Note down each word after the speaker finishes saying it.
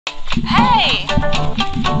Hey!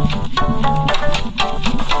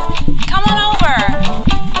 Come on over!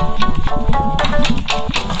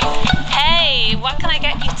 Hey, what can I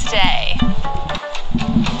get you today?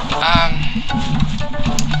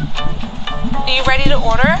 Are you ready to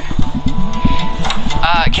order?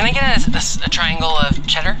 Can I get a triangle of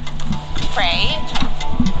cheddar? Great.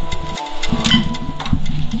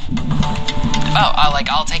 Oh,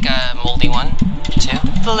 I'll take a moldy one, too.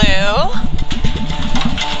 Blue.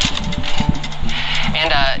 And,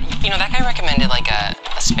 that guy recommended, like, a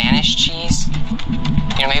Spanish cheese.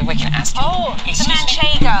 You know, maybe we can ask him. Oh, the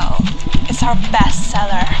Manchego. It's our best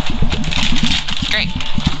seller. Great.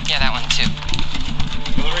 Yeah, that one, too.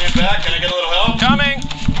 Delivering it back. Can I get a little help? Coming!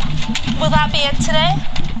 Will that be it today?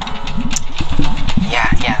 Yeah,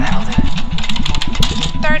 that'll do it.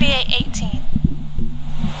 38.18.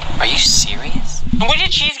 Are you serious? When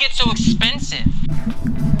did cheese get so expensive?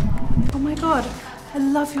 Oh my god, I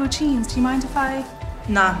love your jeans. Do you mind if I...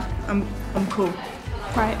 Nah, I'm cool.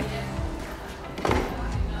 Right.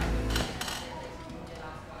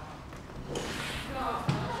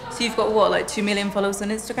 So you've got what, like 2 million followers on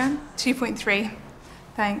Instagram? 2.3.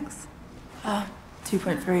 Thanks.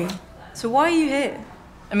 2.3. So why are you here?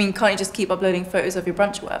 I mean, can't you just keep uploading photos of your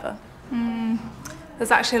brunch or whatever?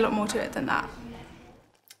 There's actually a lot more to it than that.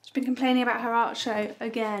 She's been complaining about her art show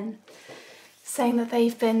again, saying that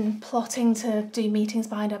they've been plotting to do meetings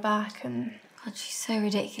behind her back and... God, she's so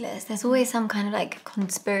ridiculous. There's always some kind of, like,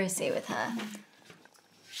 conspiracy with her.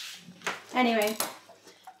 Anyway,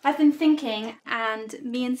 I've been thinking, and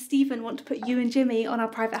me and Stephen want to put you and Jimmy on our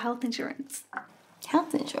private health insurance.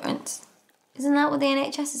 Health insurance? Isn't that what the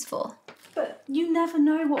NHS is for? But you never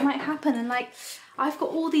know what might happen, and like, I've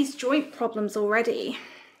got all these joint problems already.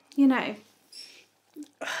 You know,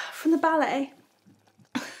 from the ballet.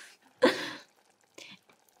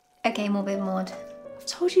 Okay, Morbid Maud. I've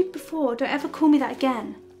told you before, don't ever call me that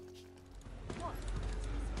again.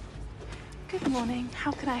 Good morning,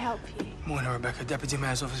 how can I help you? Morning, Rebecca. Deputy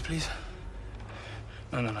Mayor's office, please.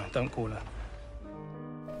 No, don't call her.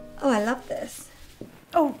 Oh, I love this.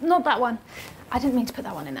 Oh, not that one. I didn't mean to put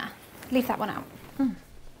that one in there. Leave that one out.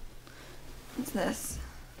 What's this?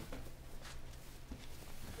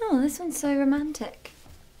 Oh, this one's so romantic.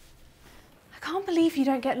 I can't believe you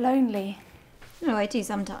don't get lonely. No, I do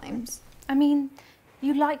sometimes. I mean,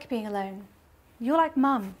 you like being alone. You're like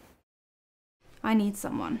Mum. I need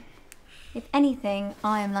someone. If anything,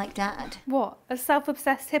 I am like Dad. What, a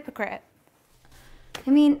self-obsessed hypocrite? I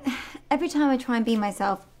mean, every time I try and be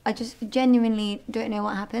myself, I just genuinely don't know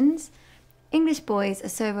what happens. English boys are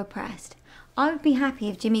so repressed. I would be happy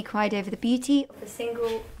if Jimmy cried over the beauty of a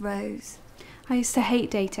single rose. I used to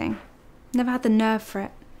hate dating. Never had the nerve for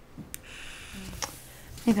it.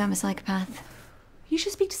 Maybe I'm a psychopath. You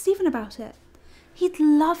should speak to Stephen about it. He'd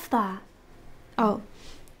love that. Oh,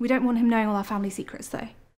 we don't want him knowing all our family secrets, though.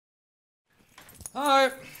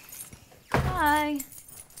 Hi. Hi.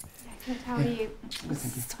 Good, how are you?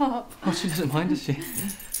 Stop. Oh, she doesn't mind, does she?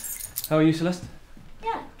 How are you, Celeste?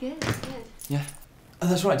 Yeah, good. Yeah. Oh,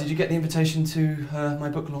 that's right. Did you get the invitation to my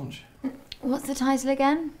book launch? What's the title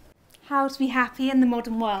again? How to be happy in the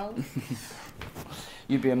modern world.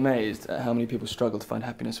 You'd be amazed at how many people struggle to find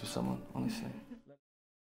happiness with someone, honestly.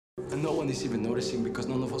 And no one is even noticing because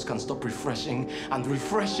none of us can stop refreshing and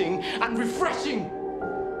refreshing and refreshing!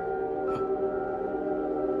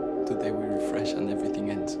 Today we refresh and everything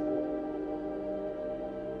ends.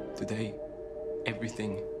 Today,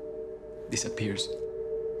 everything disappears.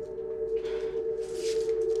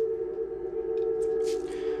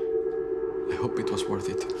 I hope it was worth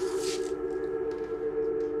it.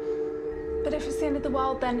 But if it's the end of the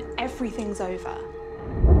world, then everything's over.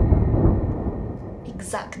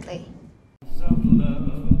 Exactly.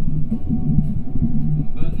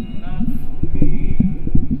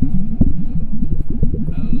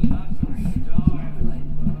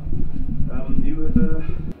 You had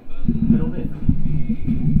been on it?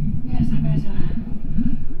 Yes, I better.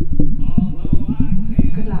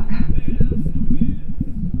 Good luck.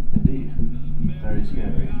 Indeed. Very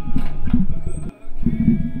scary.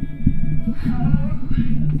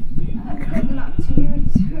 Good luck to you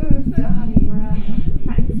too, darling.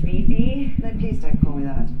 Thanks, Phoebe. No, please don't call me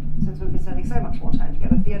that. Since we'll be spending so much more time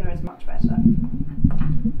together, Fiona is much better.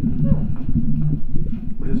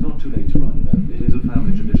 Well, it's not too late to run. It is a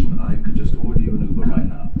family tradition. I could just order you an Uber right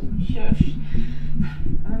now. Shush.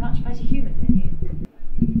 I'm a much better human than you.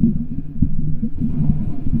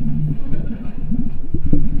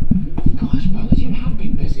 Gosh, Bernard, you have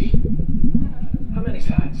been busy. How many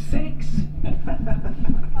times? 6? I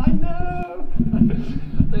know.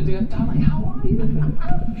 Lydia, darling, how are you?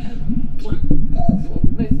 Awful.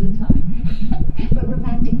 Most of the time.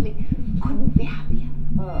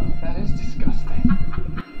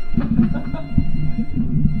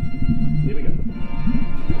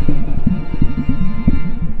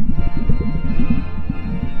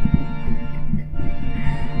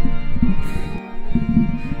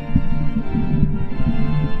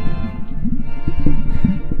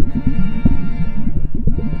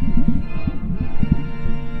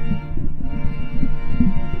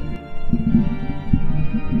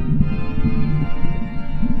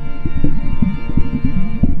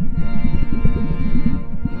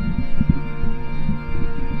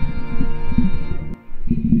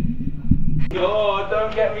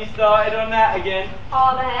 started on that again.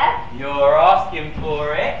 Are there? You're asking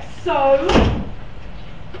for it. So?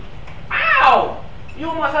 Ow! You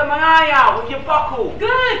almost had my eye out with your buckle.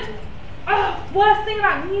 Good! Ugh, worst thing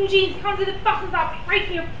about new jeans comes with the buttons that are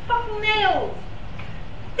breaking your fucking nails.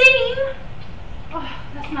 Dean! Oh,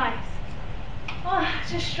 that's nice. Oh,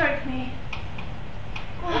 just stroke me.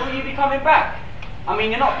 When will you be coming back? I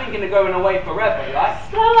mean, you're not thinking of going away forever, right?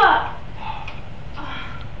 Slower!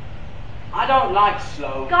 I don't like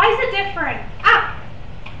slow. Guys are different. Ah!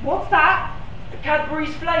 What's that? The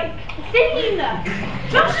Cadbury's flake. Dean!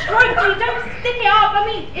 Just stroke me, don't stick it up. I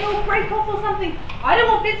mean, it'll break off or something. I don't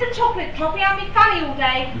want bits of chocolate dropping out my fanny all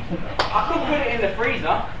day. I could put it in the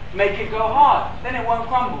freezer, make it go hard, then it won't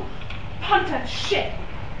crumble. Punter shit.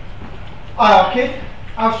 Hiya, kid.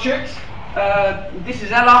 How's chicks? This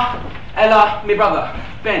is Ella. Ella, my brother,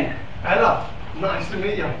 Ben. Ella, nice to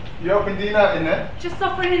meet you. You helping Dean out in there? Just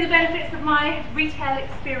offering him the benefits of my retail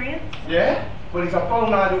experience. Yeah? Well, he's a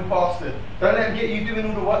bone idle bastard. Don't let him get you doing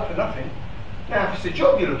all the work for nothing. Now, if it's a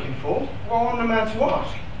job you're looking for, well, I'm the man to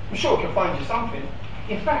ask. I'm sure I can find you something.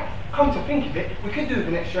 In fact, come to think of it, we could do with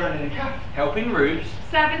an extra hand in the cab. Helping roofs.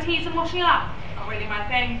 Serving teas and washing up. Not really my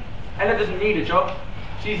thing. Ella doesn't need a job.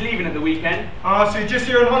 She's leaving at the weekend. Ah, so you're just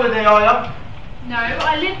here on holiday, are ya? No,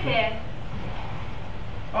 I live here.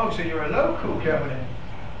 Oh, so you're a local girl then?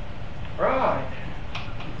 Right.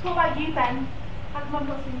 So what about you, Ben? How come I'm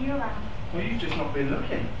not seeing you around? Well, you've just not been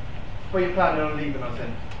looking. Where you planning on leaving us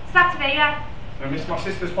then? Saturday, yeah. I missed my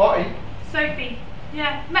sister's party. Sophie.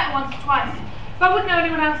 Yeah, met her once or twice. But I wouldn't know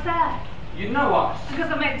anyone else there. You know us.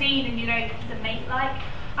 Because I met Dean and, you know, he's a mate like.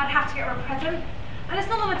 I'd have to get her a present. And it's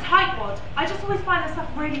not that I'm a tightwad. I just always find that stuff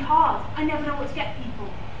really hard. I never know what to get people.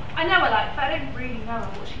 I know her like, but I don't really know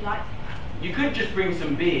her what she likes. You could just bring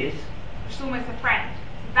some beers. She's almost a friend.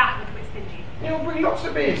 So that look a bit stingy. Yeah, we'll bring lots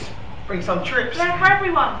of beers. Bring some trips. They're for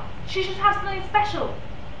everyone. She should have something special.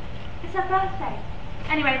 It's her birthday.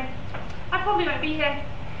 Anyway, I probably won't be here.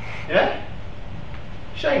 Yeah?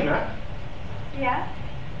 Shame that. Yeah?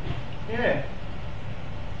 Yeah.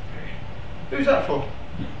 Who's that for?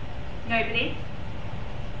 Nobody.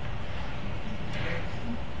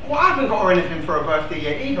 Well, I haven't got her anything for her birthday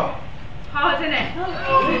yet either. Hard, isn't it?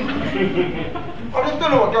 I just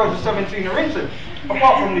don't know what girls are 17 are into,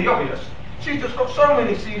 apart from the obvious. She's just got so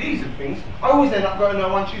many CDs and things, I always end up going to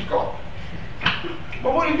one she's got.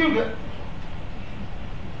 But what do you get?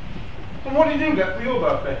 And what did you get for your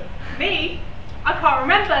birthday? Me? I can't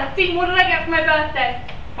remember. Dean, what did I get for my birthday?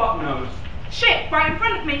 Fuck knows. Shit, right in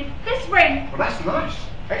front of me. This ring. Well, that's nice.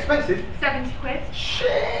 Expensive? 70 quid.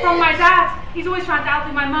 Shit! From my dad. He's always trying to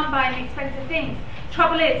outdo my mum buying the expensive things.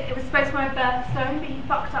 Trouble is, it was supposed to be my birthstone, but he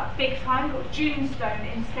fucked up big time, got June stone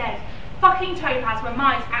instead. Fucking topaz, where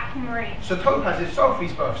mine's aquamarine. So topaz is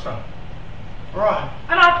Sophie's birthstone? Right.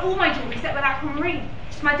 And I have all my jewellery except with aquamarine.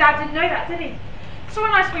 Just my dad didn't know that, did he? Saw a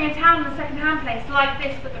nice ring in town in a second-hand place, like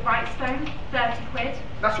this, but the right stone, 30 quid.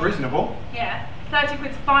 That's reasonable. Yeah, 30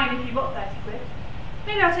 quid's fine if you got 30 quid.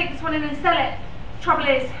 Maybe I'll take this one in and sell it. Trouble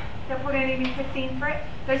is, they're probably going to give me 15 for it.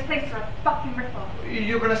 Those places are a fucking rip-off.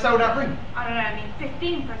 You're going to sell that ring? I don't know, I mean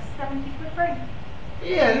 15 for a 70 quid ring.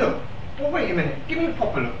 Yeah, look. Well, wait a minute. Give me a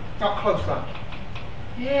proper look. Up close, like.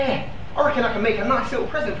 Yeah. I reckon I can make a nice little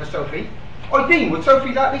present for Sophie. Oh, Dean, would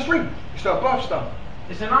Sophie like this ring? It's her birthstone.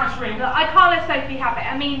 It's a nice ring. Look, I can't let Sophie have it.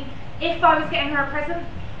 I mean, if I was getting her a present,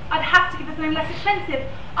 I'd have to give her something less expensive.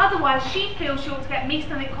 Otherwise, she feels she ought to get me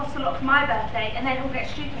something that costs a lot for my birthday, and then it'll get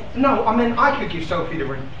stupid. No, I mean, I could give Sophie the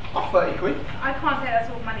ring. Off 30 quid. I can't say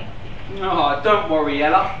that's all money. Oh, don't worry,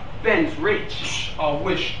 Ella. Ben's rich. I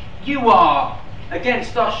wish. You are.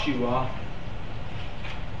 Against us, you are.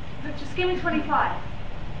 Look, just give me 25.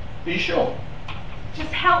 Are you sure?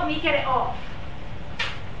 Just help me get it off.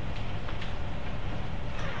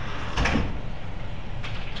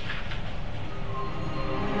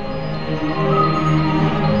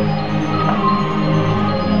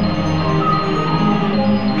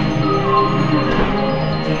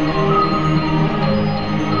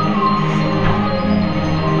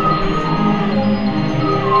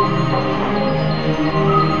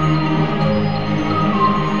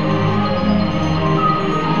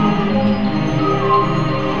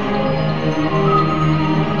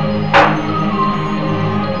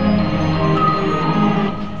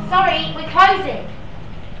 Sorry, we're closing.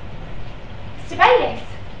 Mr. Bayliss.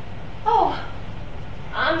 Oh,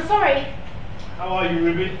 I'm sorry. How are you,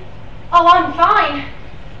 Ruby? Oh, I'm fine.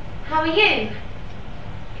 How are you?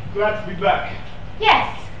 Glad to be back.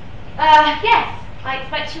 Yes. Yes, I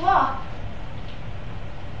expect you are.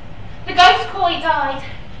 The ghost koi died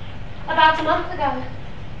about a month ago.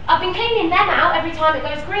 I've been cleaning them out every time it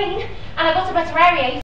goes green, and I got a better area